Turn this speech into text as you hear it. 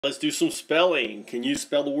Let's do some spelling. Can you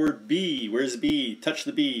spell the word bee? Where's B? Touch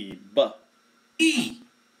the B. B. E.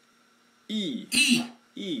 E. E.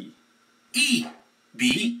 E. E.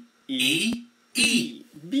 B. E. E.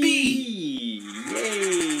 Bee.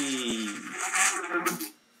 Yay.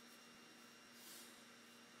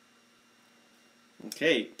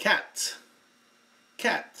 Okay, cat.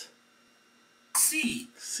 Cat. C.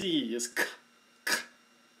 C is k.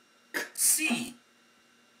 C.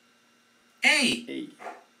 A. A.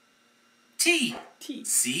 T. T.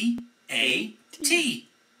 C. A. T.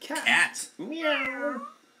 Cat. Meow.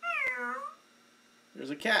 There's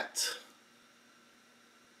a cat.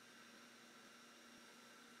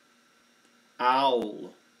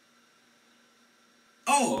 Owl.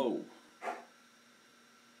 O.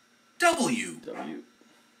 W. W.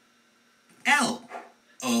 L.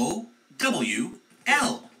 O. W.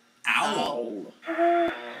 L. Owl.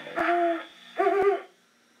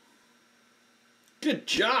 Good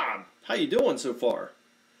job. How you doing so far?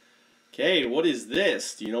 Okay, what is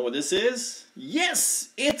this? Do you know what this is? Yes,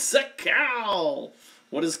 it's a cow.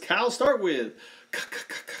 What does cow start with?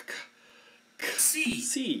 C.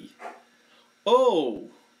 C. O.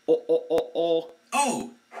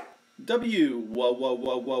 O. W.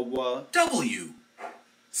 W.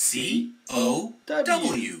 C. O.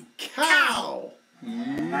 W. Cow.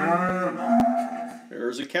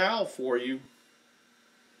 There's a cow for you.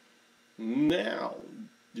 Now,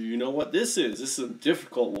 do you know what this is? This is a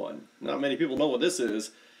difficult one. Not many people know what this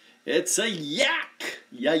is. It's a yak.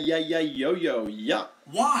 Ya, yo, yuck.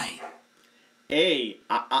 Y. A.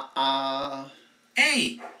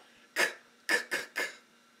 A.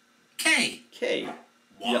 K. K.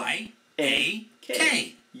 Y. A.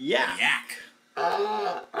 K. Yak. Yak.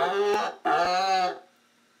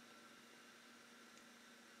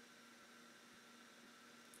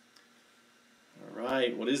 All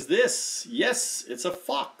right, what is this? Yes, it's a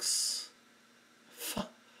fox.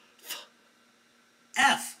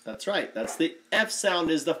 F. That's right. That's the F sound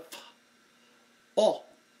is the f. O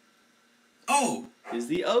O. is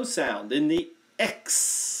the O sound in the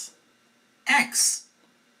X. X.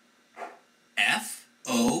 F.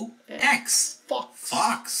 O. X. Fox.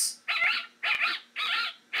 Fox.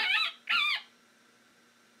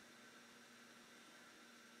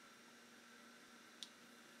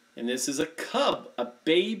 And this is a cub, a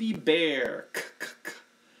baby bear.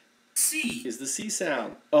 C. Is the C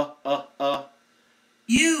sound.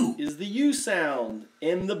 U. Is the U sound.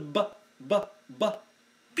 And the B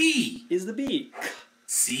B. is the B.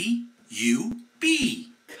 C. U.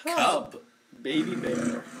 B. Cub. Baby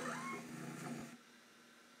bear.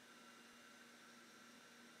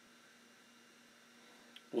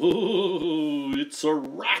 Ooh, it's a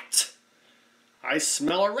rat. I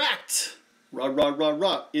smell a rat.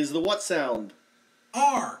 Ra is the what sound?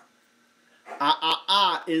 R.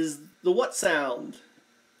 Is the what sound?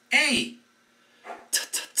 A. T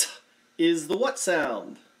is the what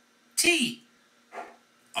sound? T.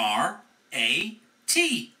 R. A.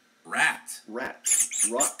 T. Rat. Rat.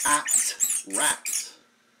 Rat.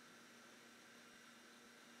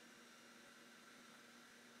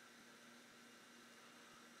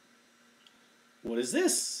 What is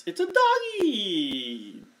this? It's a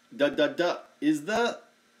doggy. Da is the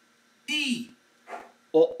D.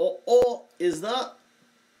 O is the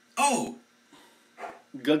O.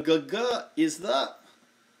 G is the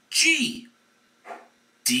G.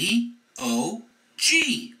 D. O.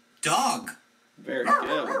 G. Dog. very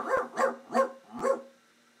good.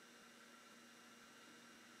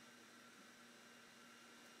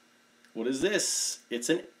 What is this? It's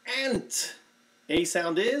an ant. A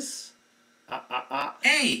sound is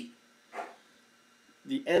A.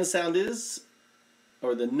 The N sound is,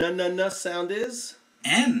 or the n sound is,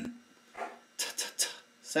 N. t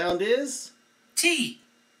sound is, T.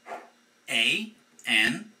 A.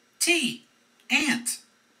 N. T. Ant.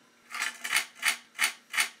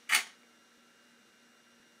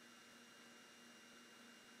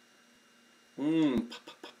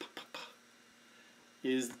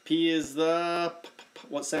 Is P is the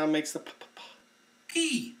what sound makes the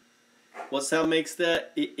P. What sound makes the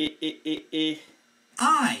I?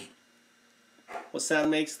 I. What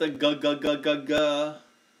sound makes the g?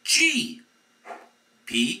 G.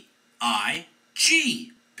 P. I.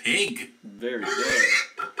 G. Pig. Very good.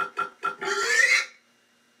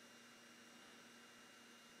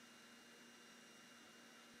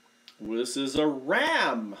 This is a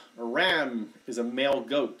ram. A ram is a male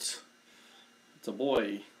goat. It's a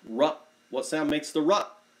boy. Rut. What sound makes the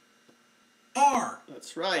rut? R.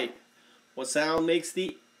 That's right. What sound makes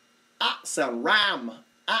the sound? Ram.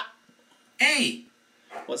 A.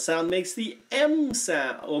 What sound makes the M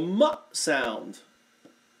sound or M sound?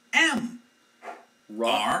 M.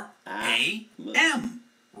 R-A-M.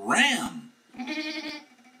 Ram.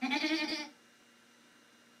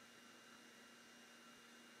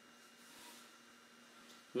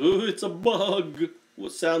 Ooh, it's a bug.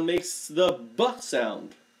 What sound makes the B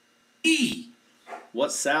sound? E.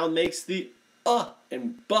 What sound makes the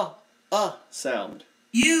and B sound?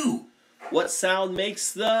 U. What sound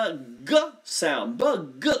makes the G sound?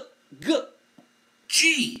 G.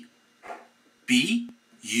 G.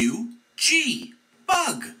 B-U-G.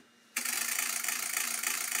 Bug.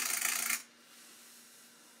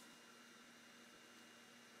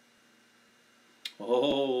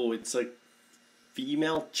 Oh, it's a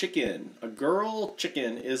female chicken. A girl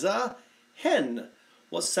chicken is a hen.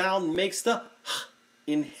 What sound makes the H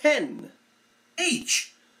in hen?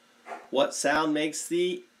 H. What sound makes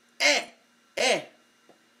the E?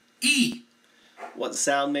 E. What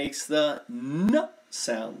sound makes the N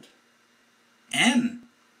sound? N.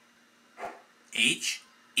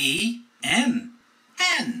 H-E-N.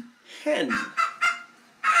 Hen. Hen.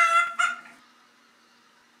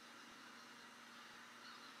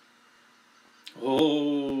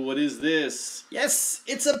 Oh, what is this? Yes,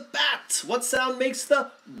 it's a bat. What sound makes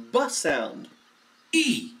the B sound?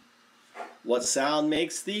 E. What sound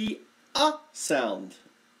makes the sound?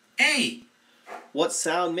 A. What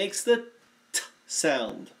sound makes the T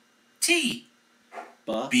sound? T.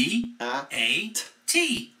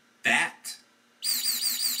 B-A-T. Bat.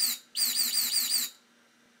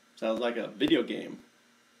 Sounds like a video game.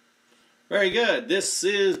 Very good. This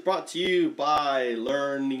is brought to you by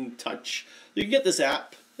Learning Touch. You can get this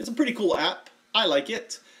app. It's a pretty cool app. I like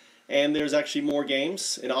it. And there's actually more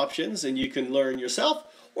games and options, and you can learn yourself,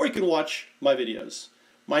 or you can watch my videos.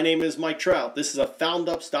 My name is Mike Trout. This is a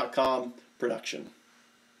FoundUps.com production.